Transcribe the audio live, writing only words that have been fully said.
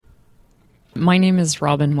My name is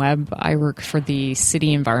Robin Webb. I work for the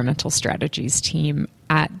City Environmental Strategies team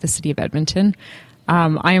at the City of Edmonton.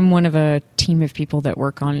 I am one of a team of people that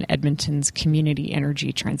work on Edmonton's community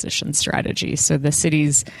energy transition strategy, so the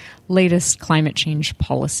city's latest climate change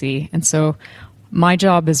policy. And so my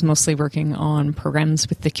job is mostly working on programs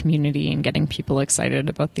with the community and getting people excited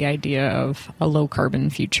about the idea of a low-carbon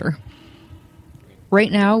future.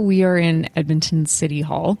 Right now, we are in Edmonton City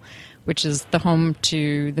Hall, which is the home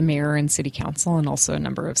to the mayor and city council and also a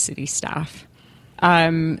number of city staff.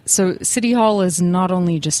 So City Hall is not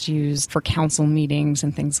only just used for council meetings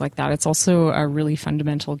and things like that, it's also a really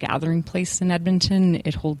fundamental gathering place in Edmonton.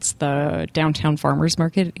 It holds the downtown farmers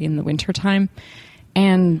market in the wintertime.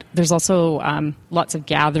 And there's also lots of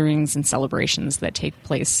gatherings and celebrations that take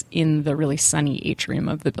place in the really sunny atrium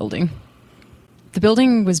of the building. The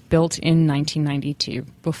building was built in 1992,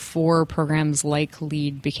 before programs like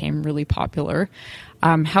LEED became really popular.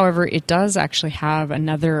 However, it does actually have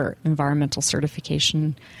another environmental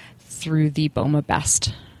certification through the BOMA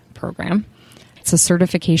BEST program. It's a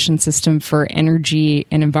certification system for energy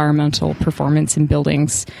and environmental performance in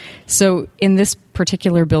buildings. So in this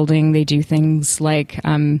particular building, they do things like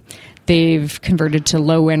they've converted to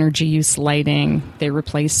low energy use lighting. They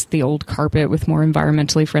replaced the old carpet with more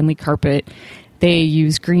environmentally friendly carpet. They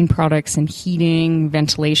use green products in heating,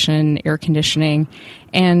 ventilation, air conditioning,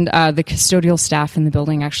 and the custodial staff in the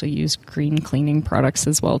building actually use green cleaning products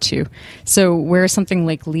as well too. So where something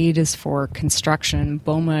like LEED is for construction,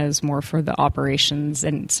 BOMA is more for the operations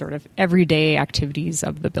and sort of everyday activities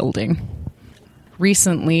of the building.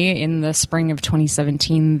 Recently, in the spring of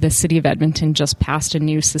 2017, the City of Edmonton just passed a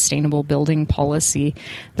new sustainable building policy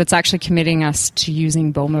that's actually committing us to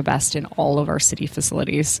using BOMA BEST in all of our city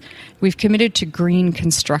facilities. We've committed to green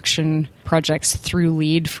construction projects through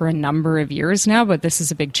LEED for a number of years now, but this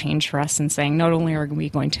is a big change for us in saying not only are we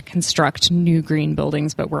going to construct new green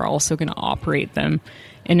buildings, but we're also going to operate them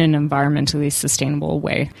in an environmentally sustainable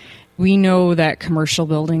way. We know that commercial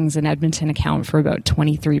buildings in Edmonton account for about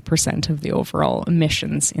 23% of the overall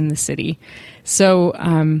emissions in the city.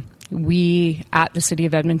 So we at the City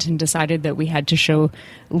of Edmonton decided that we had to show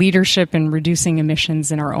leadership in reducing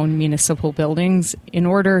emissions in our own municipal buildings in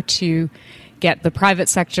order to get the private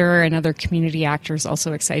sector and other community actors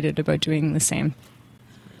also excited about doing the same.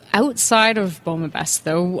 Outside of BOMA BEST,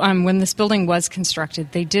 though, when this building was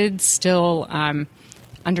constructed, they did still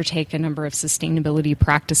undertake a number of sustainability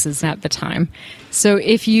practices at the time. So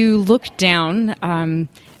if you look down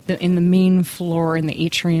in the main floor in the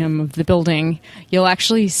atrium of the building, you'll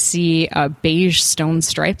actually see beige stone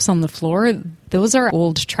stripes on the floor. Those are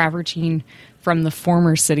old travertine from the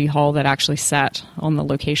former City Hall that actually sat on the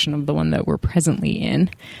location of the one that we're presently in.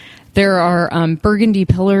 There are burgundy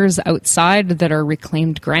pillars outside that are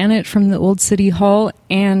reclaimed granite from the old City Hall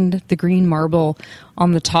and the green marble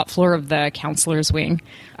on the top floor of the councillors' wing.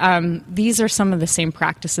 These are some of the same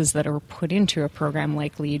practices that are put into a program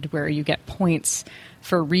like LEED, where you get points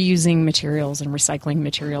for reusing materials and recycling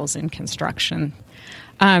materials in construction.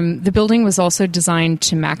 The building was also designed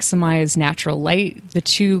to maximize natural light. The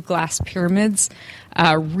two glass pyramids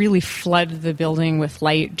really flood the building with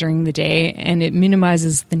light during the day, and it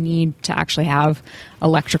minimizes the need to actually have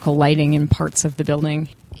electrical lighting in parts of the building.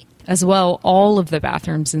 As well, all of the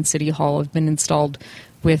bathrooms in City Hall have been installed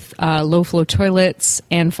with low-flow toilets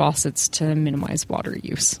and faucets to minimize water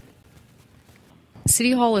use.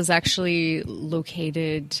 City Hall is actually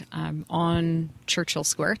located on Churchill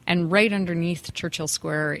Square, and right underneath Churchill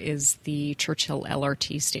Square is the Churchill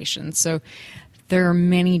LRT station. So there are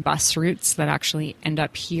many bus routes that actually end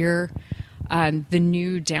up here. The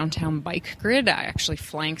new downtown bike grid actually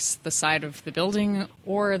flanks the side of the building,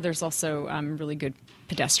 or there's also really good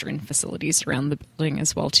pedestrian facilities around the building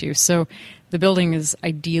as well too. So the building is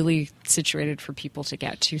ideally situated for people to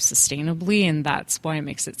get to sustainably, and that's why it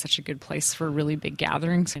makes it such a good place for really big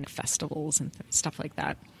gatherings and festivals and stuff like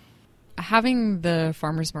that. Having the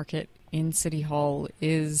farmers market in City Hall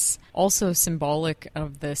is also symbolic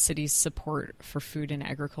of the city's support for food and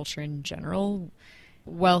agriculture in general.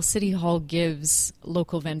 While City Hall gives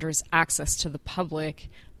local vendors access to the public,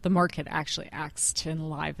 the market actually acts to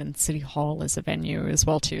enliven City Hall as a venue as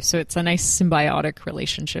well too. So it's a nice symbiotic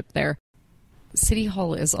relationship there. City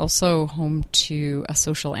Hall is also home to a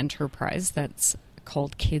social enterprise that's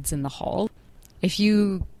called Kids in the Hall. If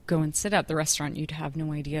you go and sit at the restaurant, you'd have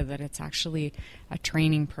no idea that it's actually a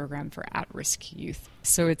training program for at-risk youth.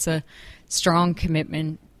 So it's a strong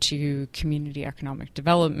commitment to community economic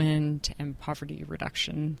development and poverty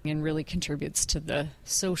reduction, and really contributes to the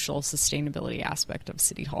social sustainability aspect of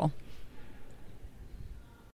City Hall.